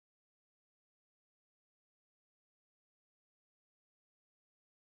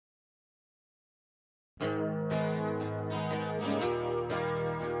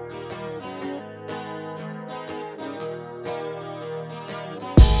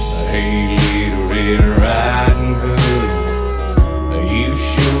Little Riding Hood, you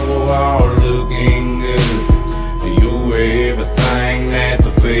sure are looking good. You're everything that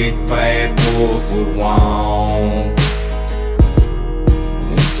the big bad wolf would want.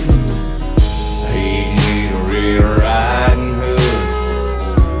 Hey, Little Riding Hood,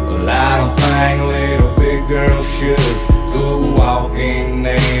 well, I don't think little big girl should go walking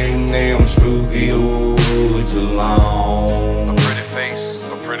in them spooky woods alone. A pretty face,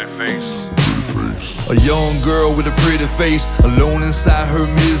 a pretty face. A young girl with a pretty face, alone inside her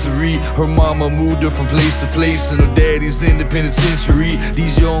misery. Her mama moved her from place to place, and her daddy's in the penitentiary.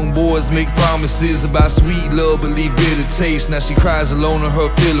 These young boys make promises about sweet love but leave bitter taste. Now she cries alone on her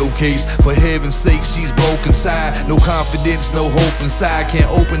pillowcase. For heaven's sake, she's broke inside. No confidence, no hope inside.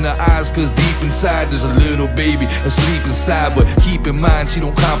 Can't open her eyes cause deep inside there's a little baby asleep inside. But keep in mind she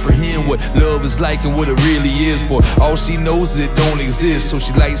don't comprehend what love is like and what it really is. For all she knows it don't exist, so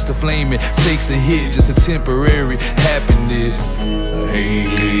she lights the flame and takes a hit, just a temporary happiness. Hey,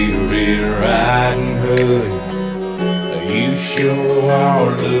 Little Riding Hood, you sure are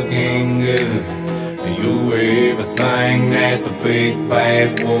looking good. You're everything that the big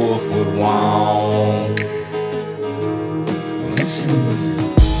bad wolf would want.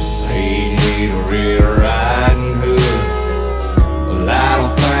 Hey, Little Riding Hood, well, I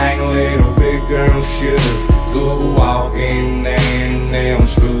don't think little big girl should go walking in them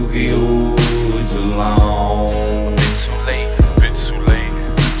spooky woods alone. A bit too late, a bit too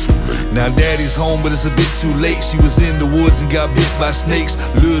late. Now daddy's home, but it's a bit too late. She was in the woods and got bit by snakes.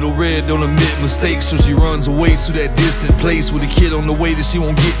 Little Red don't admit mistakes, so she runs away to that distant place with a kid on the way that she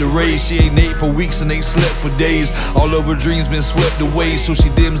won't get to raise. She ain't ate for weeks and ain't slept for days. All of her dreams been swept away, so she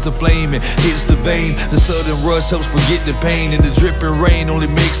dims the flame and hits the vein. The sudden rush helps forget the pain, and the dripping rain only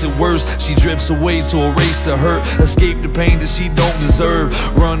makes it worse. She drifts away to erase the hurt, escape the pain that she don't deserve.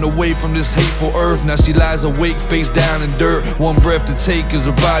 Run away from this hateful earth. Now she lies awake, face down in dirt. One breath to take as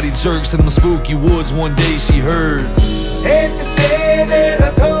her body jerks. In the spooky woods one day she heard, hate to say that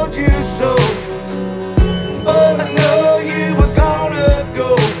I told you so, but I know you was gonna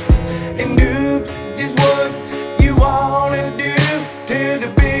go and do just what you wanna do till the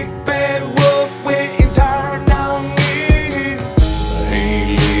big bad wolf went and turned on you.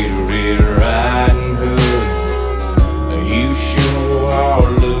 Hey, Little Riding Hood, you sure are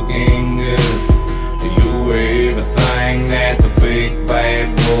looking good. You're everything that the big bad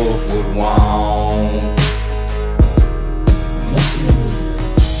wolf would want.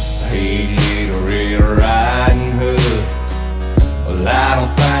 Hey, Little Riding Hood, well, I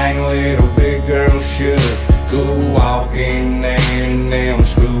don't think little big girl should go walking in them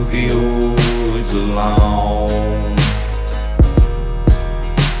spooky woods alone.